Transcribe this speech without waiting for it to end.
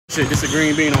Shit, this a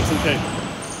green bean on 2K.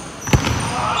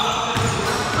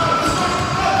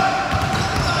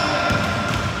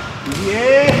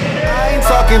 Yeah. I ain't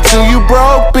talking to you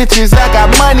broke bitches. I got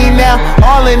money now.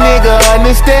 All a nigga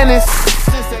understand is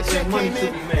Money to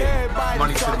be made.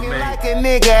 Money to be made. like a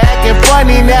nigga acting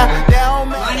funny now.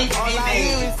 Money to be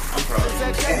made. I'm proud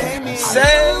of you.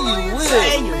 Say you will.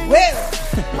 Say you will.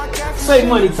 Say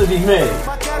money to be made.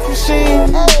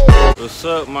 What's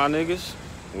up, my niggas?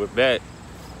 We're back.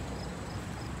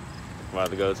 About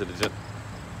to go to the gym.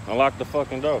 Unlock the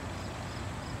fucking door,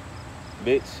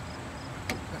 bitch.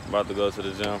 About to go to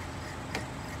the gym.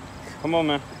 Come on,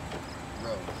 man.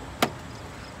 Bro.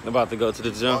 About to go to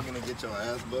the gym. Walking to get your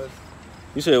ass buzzed?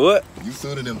 You said what? You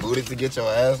suited and booted to get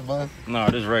your ass buzzed? No,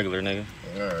 this regular, nigga.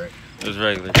 Alright. This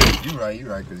regular. You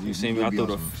right, cause You see me, I threw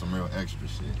the some real extra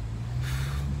shit.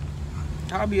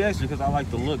 I'll be extra because I like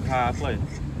to look how I play.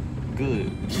 Good.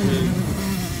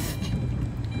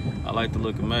 I like to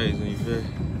look amazing, you feel?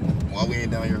 Why we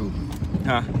ain't down here hooping?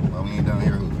 Huh? Why we ain't down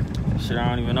here hooping? Shit, I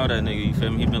don't even know that nigga, you feel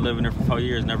me? He been living there for 4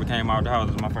 years, never came out the house.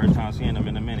 It's my first time seeing him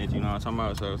in a minute, you know what I'm talking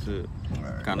about? So shit,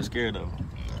 kinda scared of him.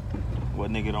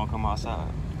 What nigga don't come outside?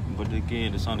 But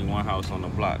again, it's only one house on the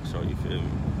block, so you feel me?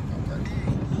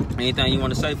 Okay. Anything you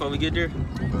want to say before we get there?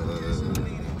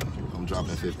 I'm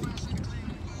dropping 50.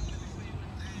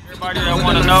 Everybody that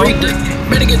want to know,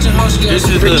 this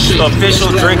is the official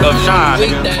drink of Shine,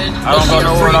 nigga. I don't go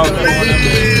nowhere without doing that.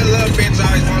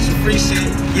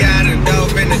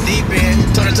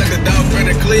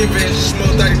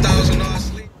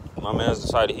 My man's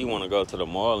decided he want to go to the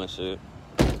mall and shit,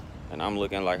 and I'm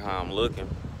looking like how I'm looking.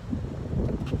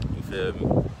 You feel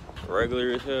me?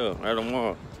 Regular as hell at the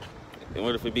mall. And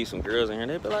what if it be some girls in here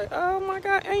and they be like, oh my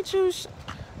God, ain't you?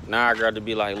 Now I'd rather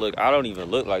be like, look, I don't even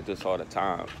look like this all the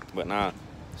time. But nah,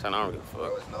 son, I don't give a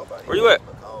fuck. Where you at?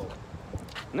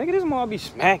 Nigga, this mall be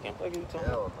smacking. Fuck you talking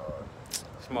about?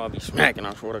 This mall be smacking,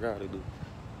 I swear to God they do.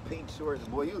 Pink shorts,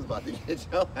 boy, you was about to get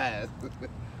your ass.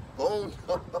 Boom.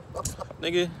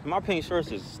 Nigga, my pink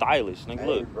shorts is stylish, nigga, Hey,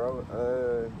 look. bro,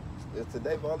 is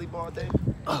today volleyball day?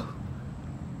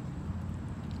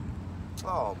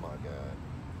 Oh my God.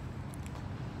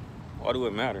 Why do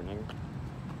it matter, nigga?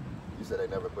 You said they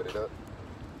never put it up?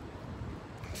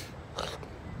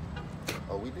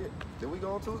 Oh, we did. Did we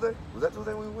go on Tuesday? Was that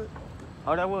Tuesday we went?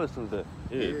 Oh, that was Tuesday.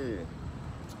 Yeah.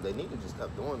 They need to just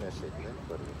stop doing that shit, man.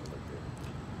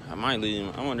 I might leave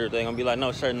them. I wonder if they gonna be like,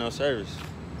 no shirt, no service.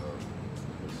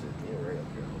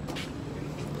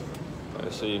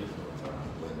 Let's see.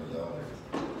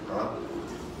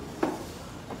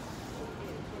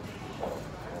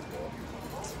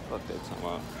 Fuck that time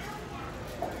out.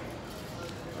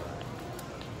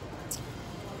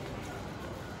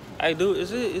 Hey, dude,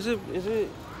 is it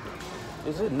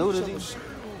nudity?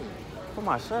 Put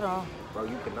my shirt on. Bro,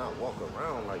 you cannot walk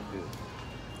around like this.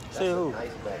 Say who? Nice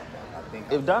backpack. I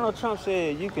think If Donald Trump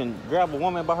said you can grab a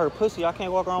woman by her pussy, I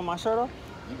can't walk around with my shirt off?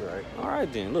 You're right. All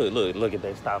right then. Look at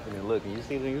that stopping and looking. You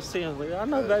see what you see? Like, I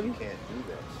know, baby. You can't do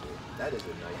that shit. That is a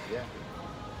nice jacket.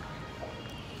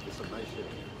 It's some nice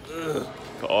shit.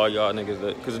 For all y'all niggas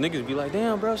that, cause niggas be like,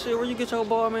 damn, bro, shit, where you get your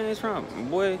ball man from?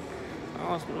 Boy,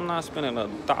 I'm not spending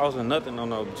 $1,000 nothing on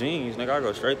no jeans, nigga. I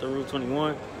go straight to Route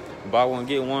 21, buy one,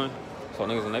 get one. So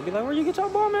niggas and they be like, where you get your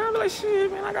ball man? I be like,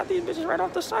 shit, man, I got these bitches right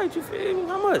off the site, you feel me?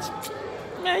 How much?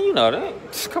 Man, you know that.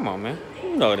 Come on, man.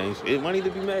 You know it ain't shit. Money to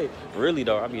be made. Really,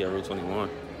 though, I be at Route 21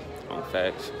 on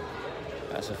facts.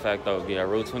 That's a fact, though. Be at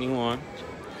Route 21.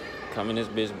 Come in this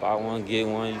bitch, buy one, get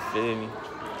one, you feel me?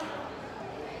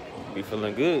 Be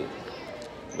feeling good.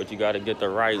 But you gotta get the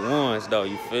right ones, though,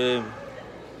 you feel me?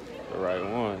 The right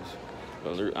ones.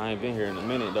 But I ain't been here in a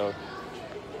minute, though.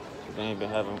 They ain't been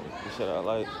having the shit I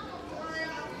like.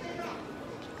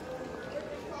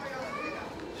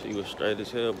 She was straight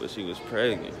as hell, but she was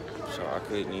pregnant, so I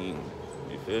couldn't even,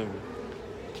 you feel me?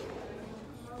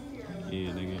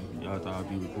 Yeah, nigga, y'all thought I'd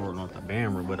be recording off the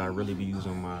camera, but I really be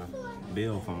using my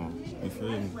bill phone, you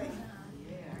feel me?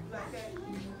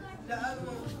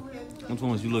 Which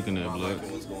ones you looking at, blood?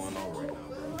 What's going on right now,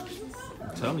 bro?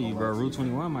 I'm telling you, bro, Route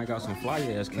 21 might got some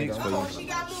fly-ass kicks for you.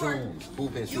 Shoes.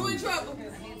 Hooping shoes. You in trouble.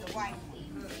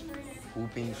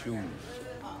 Hooping shoes.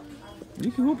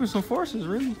 You can hoop in some forces,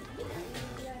 really.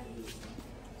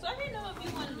 So I didn't know if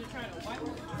you wanted to try the white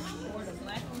one or the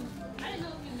black one. I didn't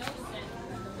know if you noticed that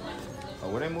the black one. Oh,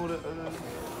 where they moved it?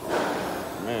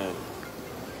 Man,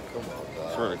 Come on,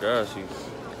 dog. swear to God, she...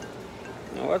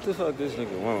 Man, what the fuck this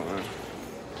nigga want, man?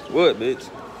 What, bitch?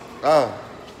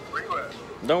 Where you at?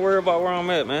 Don't worry about where I'm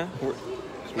at, man.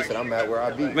 He said I'm at where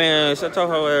I be. Man, shut your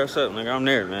whole ass up, nigga. I'm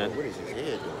there, man. What is his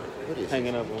head doing? What is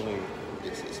Hanging up on me.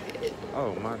 It's his head doing?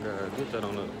 Oh my God, get that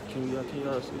on the. Can y'all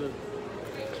see that?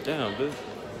 Damn, bitch.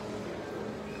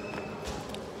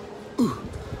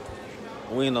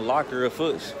 We in the locker of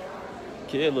Foots.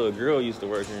 Kid, little girl used to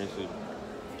work here and shit.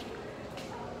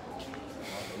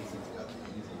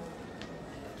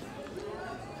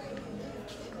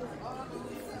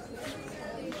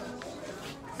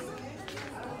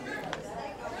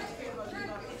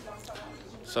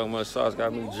 So much sauce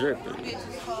got me dripping.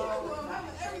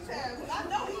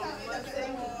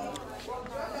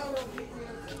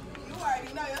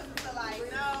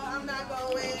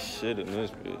 Shit in this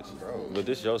bitch. Bro. But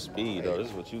this your speed though. This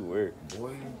is what you wear.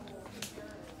 Boy.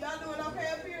 Y'all doing okay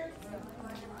up here?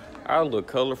 I look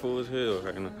colorful as hell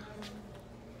right now.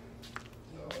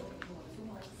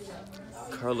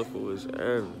 Colorful as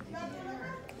ever.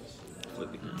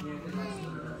 Look at that.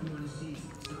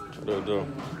 What up, though?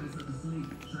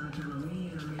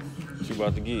 What you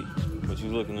about to get? What you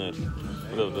looking at?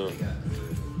 What up, though?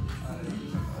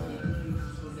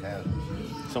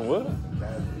 Some what?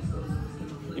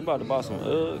 You about to buy some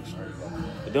Uggs?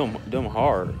 Them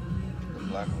hard. The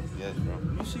black ones, yes, bro.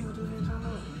 You see what this is talking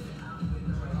about?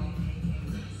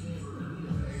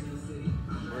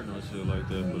 We're no shit like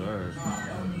that, but alright.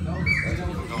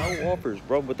 No offers,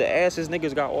 bro. But the asses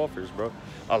niggas got offers, bro.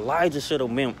 Elijah should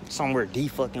have been somewhere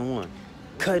D1.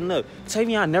 Cutting up. Tell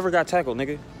me I never got tackled,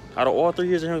 nigga. Out of all 3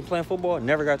 years of him playing football,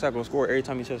 never got tackled and scored every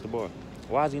time he touched the ball.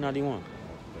 Why is he not D1?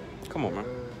 Come on, man.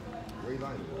 Where you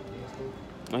lying? He in school?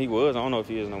 No, he was. I don't know if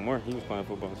he is no more. He was playing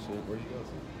football and shit. Where'd you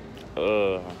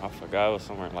go to? I forgot. It was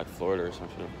somewhere in like Florida or some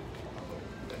shit.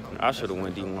 I should have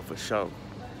went D1 for sure.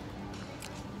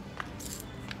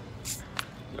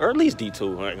 Or at least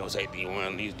D2. I ain't gonna say D1,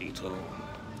 at least D2.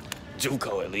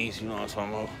 JUCO at least, you know what I'm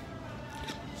talking about?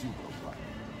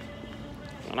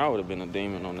 And I would have been a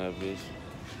demon on that bitch.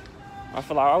 I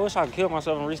feel like I wish I could kill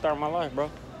myself and restart my life, bro.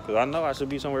 Cause I know I should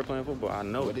be somewhere playing football. I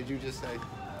know. What did you just say?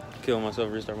 Kill myself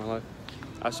and restart my life.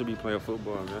 I should be playing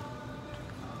football,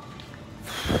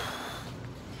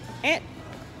 man.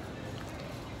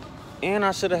 And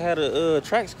I should have had a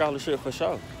track scholarship for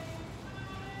sure.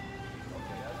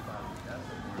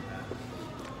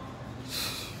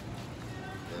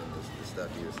 The stuff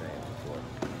you were saying before.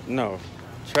 No,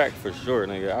 track for sure,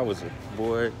 nigga. I was a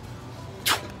boy.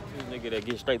 Nigga that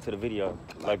get straight to the video,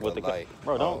 like what the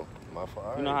bro don't. My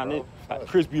fault. You know how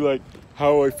Chris be like,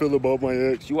 how I feel about my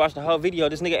ex. You watch the whole video,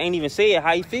 this nigga ain't even said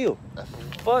how he feel.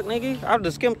 Fuck, nigga. I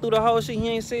just skimmed through the whole shit. He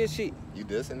ain't said shit. You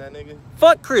dissing that nigga?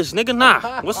 Fuck Chris, nigga.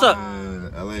 Nah. What's up?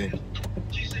 LA.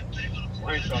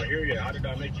 I ain't saw here yet. How did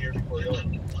I make you here before y'all?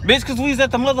 Bitch, cause we was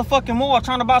at the motherfucking mall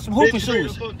trying to buy some hooping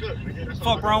shoes.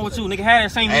 Fuck wrong with you, nigga. Had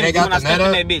that same energy when I stepped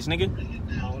in that bitch, nigga.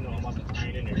 I don't know. I'm about to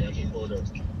find in there. I just pulled up.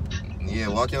 Yeah,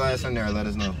 walk your ass in there and let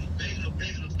us know.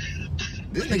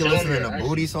 This nigga listening to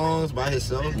booty songs by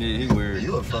himself? Yeah, he weird.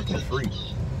 You a fucking freak.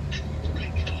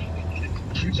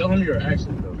 You tell him you're an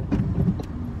accident, though.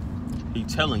 He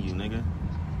telling you, nigga.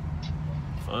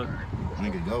 Fuck.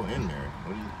 Nigga, go in there.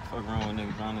 What you... Fuck wrong with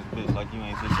niggas around this bitch like you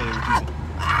ain't said what you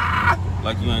said.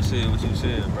 Like you ain't said what you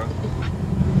said, bro.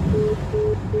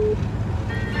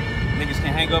 Niggas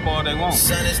can hang up all they want.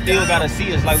 Still gotta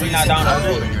see us like we not down the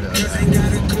road.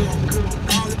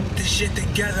 Shit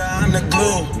together, I'm the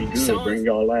glue. We good, bring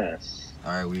y'all last.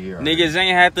 Alright, we here. Niggas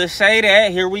ain't have to say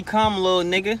that. Here we come, little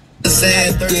nigga.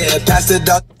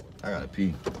 I gotta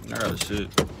pee. I got a shit.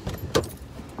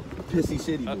 Pissy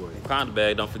shitty boy. Conda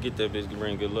bag, don't forget that bitch can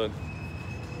bring good luck.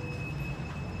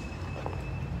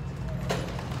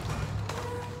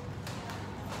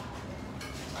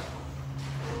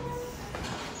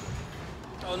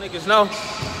 Oh, niggas know.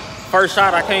 First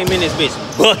shot I came in this bitch.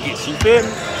 Buckets, you feel me?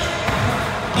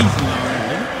 Easy down here,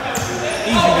 nigga.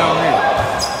 Easy down here.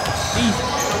 Easy.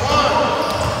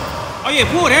 Oh yeah,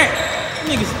 pull that.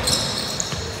 Niggas.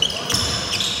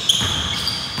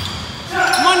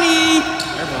 Money.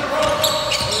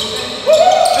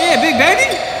 Oh yeah, big baby.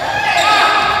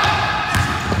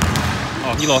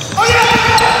 Oh, he lost it. Oh yeah.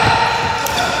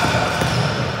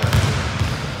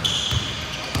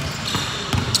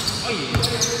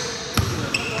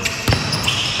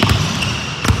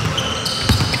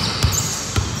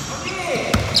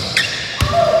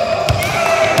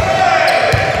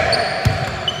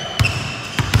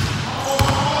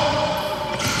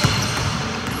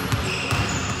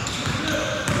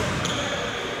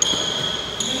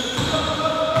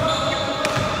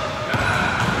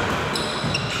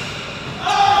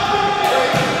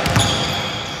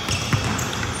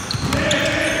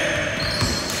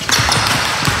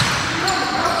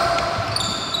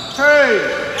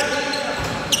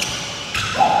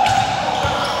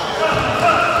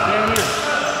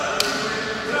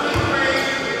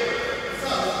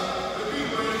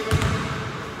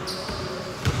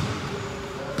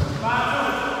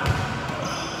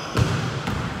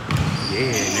 Yeah,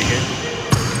 nigga.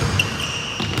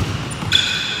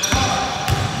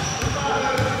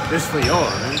 This for y'all,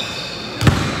 man.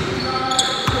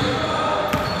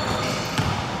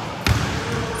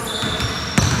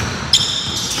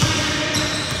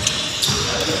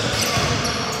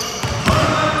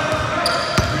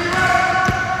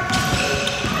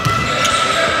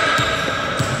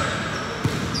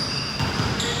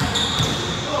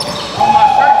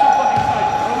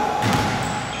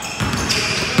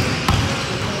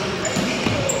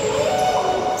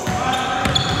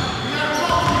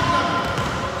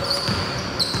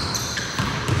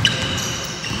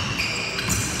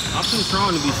 I'm too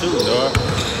strong to be shooting, dog.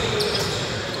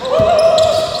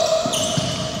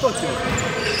 Fuck you.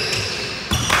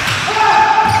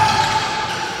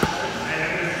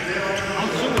 I'm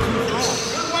shooting too strong.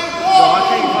 Bro, I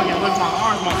can't fucking lift my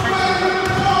arms, my face.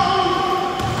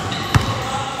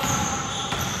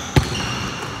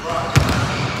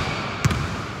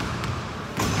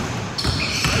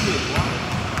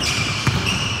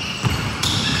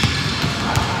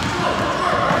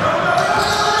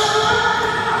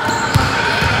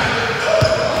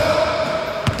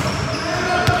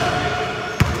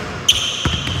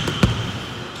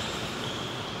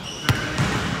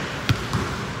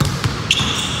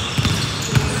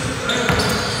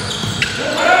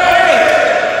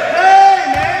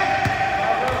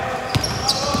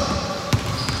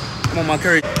 I'm on my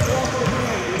curry.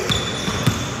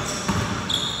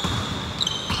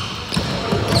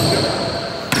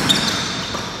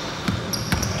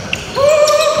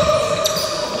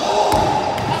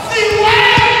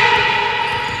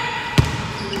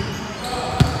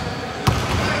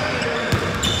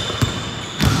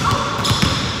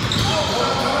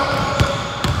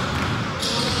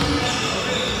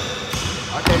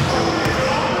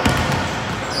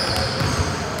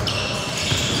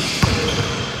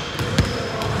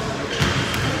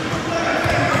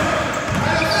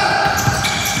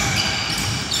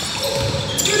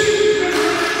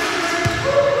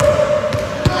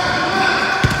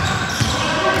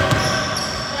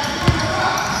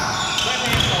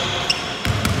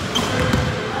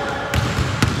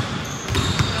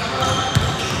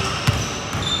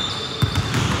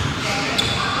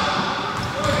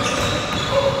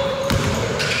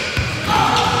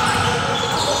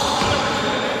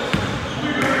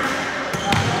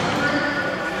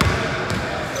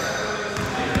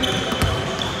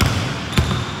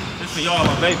 This for y'all,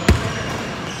 my baby.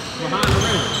 Behind the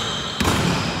rim.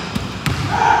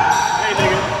 Hey,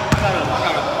 nigga. I got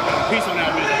a piece on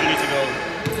that bitch a few weeks ago.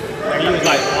 And he was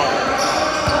like,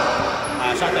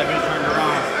 I shot that bitch, turned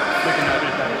around, looking at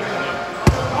that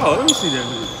bitch. oh, let me see that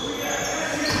dude.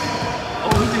 Oh,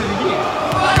 he did it again.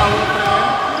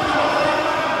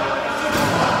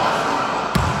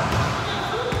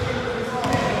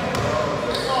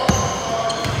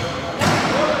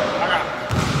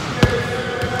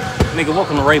 Nigga,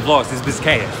 welcome to Ray Vlogs. This bitch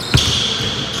cash.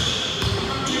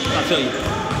 I'll tell you.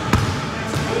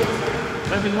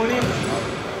 That bitch went in?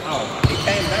 Oh, it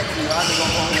came back to you. I had to go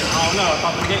home. I don't know. I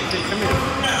thought the gate said, come here.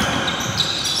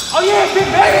 Oh, yeah, big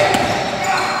baby.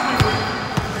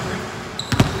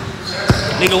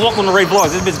 Nigga, welcome to Ray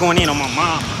Vlogs. This bitch going in on my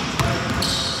mom.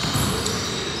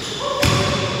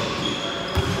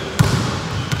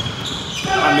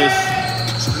 I miss.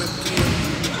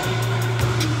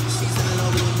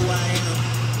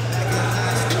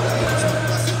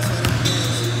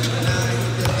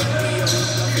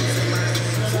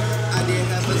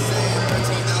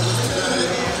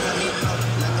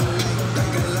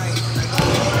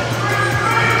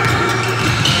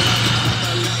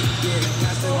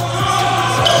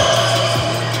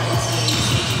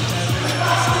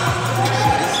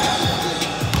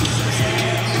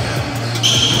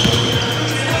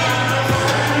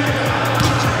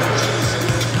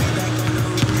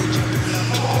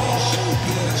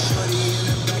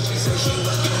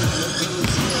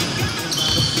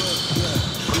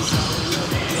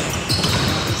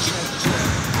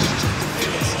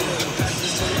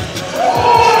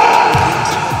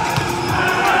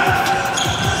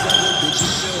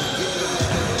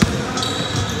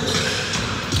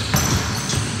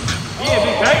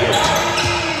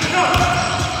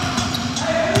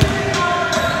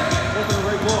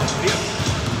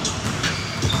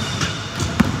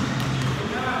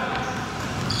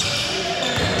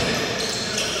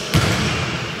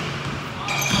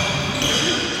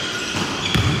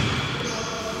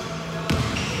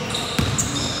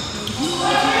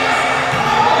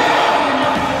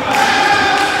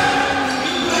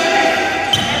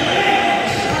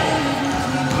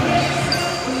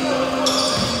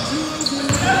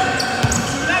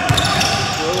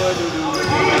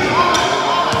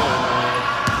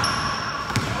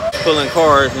 pulling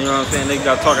cars, you know what I'm saying? They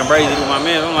got talking crazy with my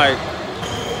man. I'm like,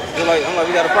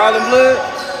 we got a problem, blood?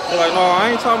 They're like, no,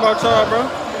 I ain't talking about y'all, bro.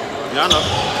 Yeah, I know.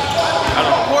 I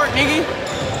don't report, nigga.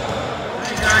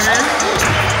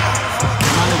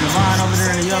 My nigga Vine over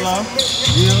there in the yellow.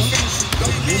 Yeah.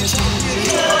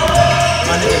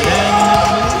 My nigga Dang in this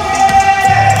bitch.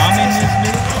 I'm in this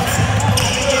bitch.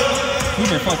 He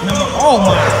been fucking him up. Oh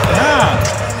my god.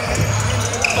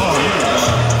 Oh,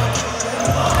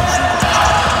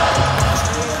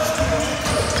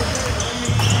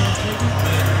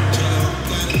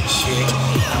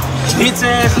 bitch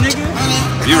ass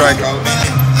nigga. You right, Cole.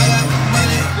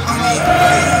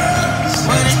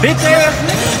 Bitch ass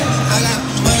nigga.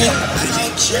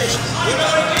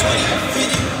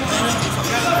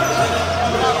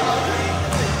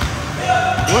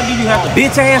 What do you have to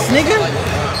bitch ass nigga?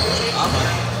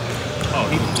 Oh,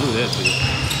 he blew that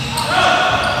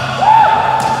bitch.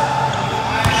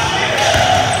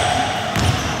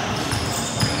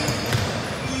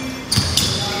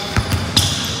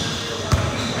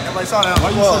 Everybody saw that. Why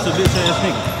you such a bitch ass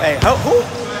nigga? Hey, who?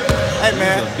 Hey,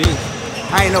 man. He's a bitch.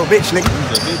 I ain't no bitch, nigga.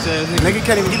 He's a bitch ass nigga. Nigga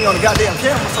can't even get me on the goddamn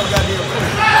camera so goddamn cool.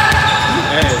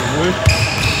 Ass, boy.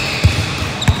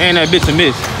 And that bitch a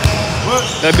miss. What?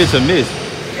 That bitch a miss.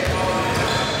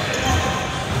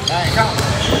 I ain't counting.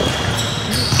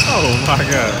 Oh my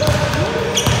god.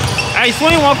 Hey,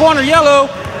 swing one corner, yellow.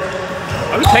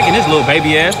 Are we taking this little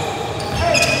baby ass?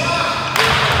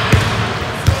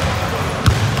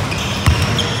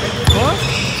 What?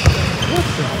 What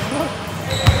the fuck?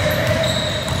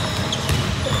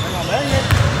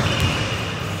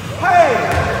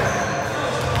 Hey!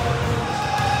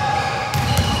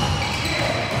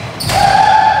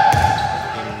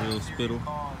 Got a real spittle.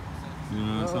 You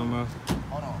know what I'm talking about?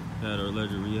 Hold on. Had an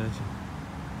allergic reaction.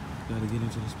 Gotta get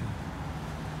into the spittle.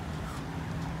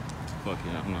 Fuck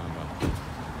yeah, I'm not about it.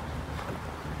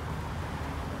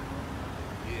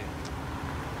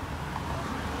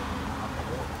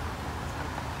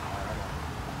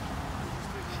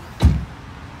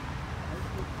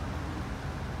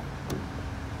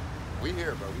 We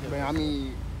here, bro. We here. Man, I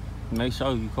mean, Make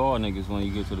sure you call niggas when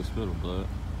you get to the spittle, blood.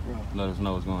 Yeah. Let us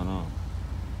know what's going on.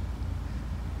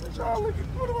 what y'all looking?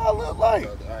 What do I look like?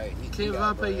 All right, Can't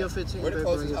I pay your 15 Where the back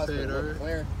closest when you hospital? paid, alright?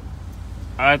 Claire?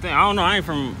 I don't know. I ain't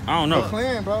from. I don't know.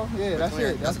 McLaren, bro. Yeah, that's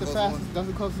McLaren, it. That's the closest fastest. one. That's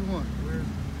the closest one.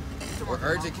 Or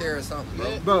urgent care or something,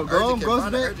 bro. Bro, go on Urgent care.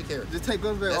 Find an Ghostbed. urgent care. Just take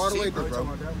Ghostbed That's all the way, cheaper, bro.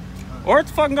 bro. Or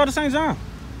fucking go to St. John.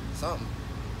 Something.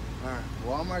 Alright.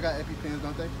 Walmart got EpiPens,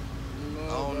 don't they? I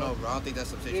don't know, bro. I don't think that's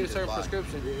some shit You you need a just certain buy.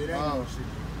 prescription. Oh,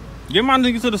 Get my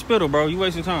nigga to the spittle, bro. You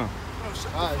wasting time.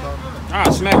 alright, bro.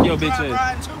 I'll smack your bitch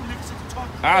ass.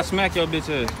 I'll smack your bitch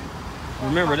ass.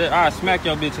 Remember that? I'll smack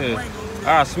your bitch ass.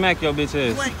 I'll smack your bitch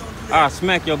ass. I'll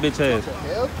smack your bitch ass.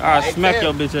 I'll smack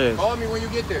your bitch ass. Call me when you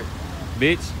get there.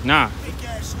 Bitch, nah.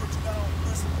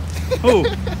 Who?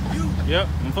 Yep,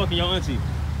 I'm fucking your auntie.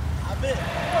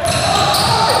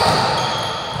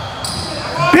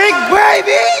 Big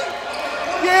baby!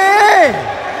 Yeah!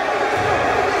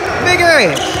 Big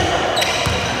ass!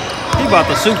 He about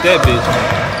to shoot that bitch.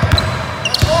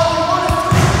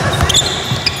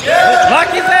 Lock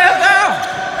his ass down.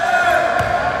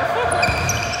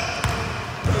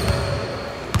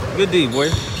 Good D, boy.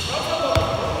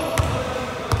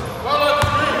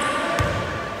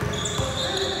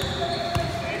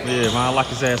 Yeah, man, lock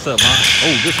his ass up, man.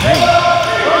 Oh, this man.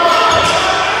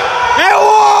 And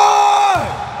one!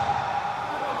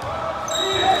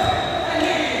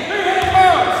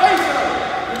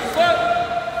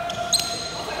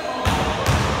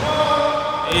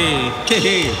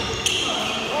 Hey.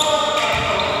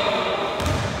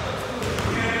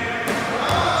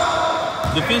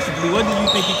 Defensively, what did you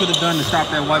think he could have done to stop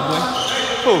that white boy?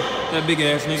 Who? That big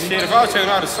ass nigga. Shit, if I was checking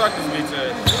out to suck this bitch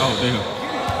ass. Oh, damn.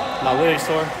 My leg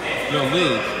sore. Your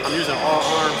legs. I'm using all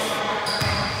arms.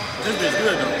 This bitch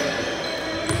good though.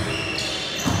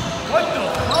 What the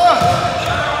fuck?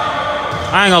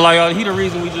 I ain't gonna lie, y'all. He the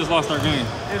reason we just lost our game.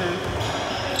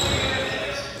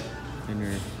 In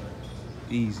there.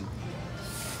 Easy.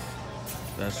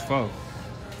 That's 4.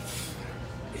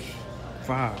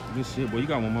 5. Good shit, boy. You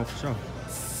got one more for sure.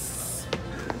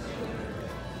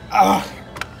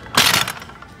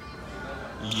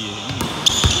 Yeah.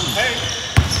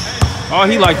 All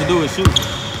he like to do is shoot.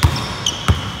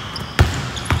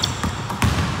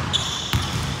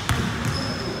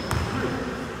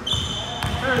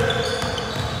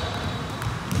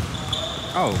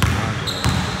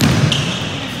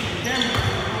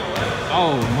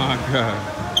 Oh my god.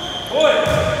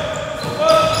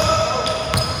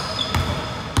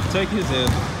 Take his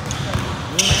ass.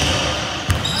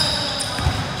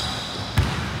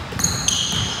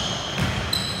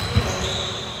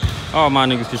 All my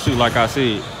niggas can shoot like I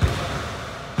said.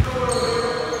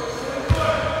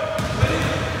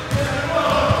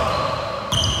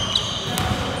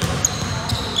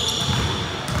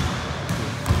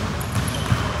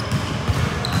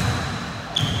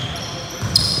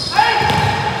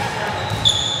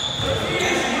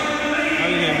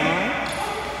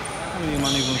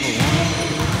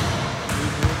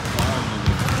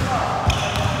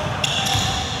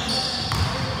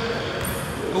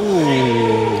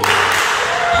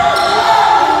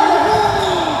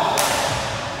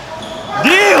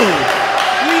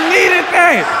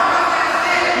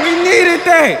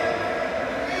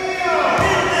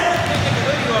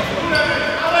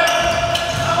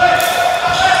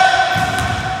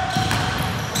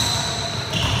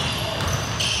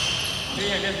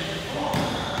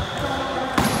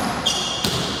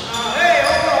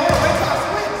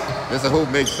 It's a hoop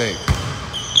mixtape.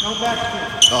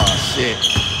 Oh shit.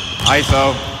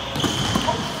 ISO.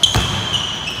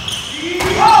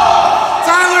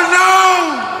 Tyler, no!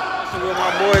 So with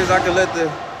my boys, I can let the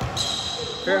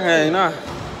hair hang now.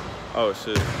 Oh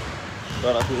shit.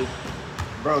 Thought I could.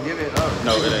 Bro, give it up.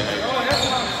 No, it ain't hanging.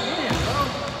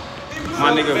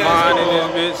 My nigga Vaughn in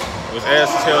this bitch was ass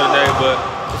as hell today, but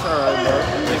It's alright, bro.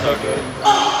 it's okay.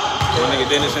 My nigga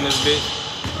Dennis in this bitch.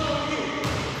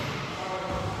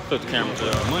 Put the camera to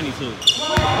y'all. Money too.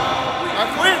 I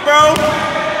quit, bro.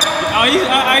 Oh, he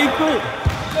quit.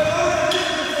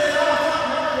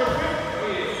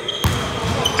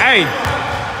 Hey,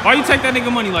 why you take that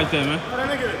nigga money like that, man? That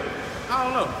nigga, I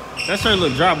don't know. That shirt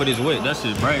look dry, but it's wet. That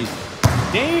shit crazy.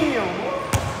 Damn.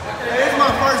 Hey, it's my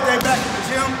first day back in the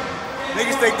gym.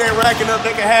 Niggas think they're racking up,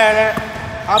 they can have that.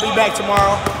 I'll be back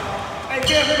tomorrow. Hey,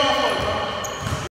 Kevin, off.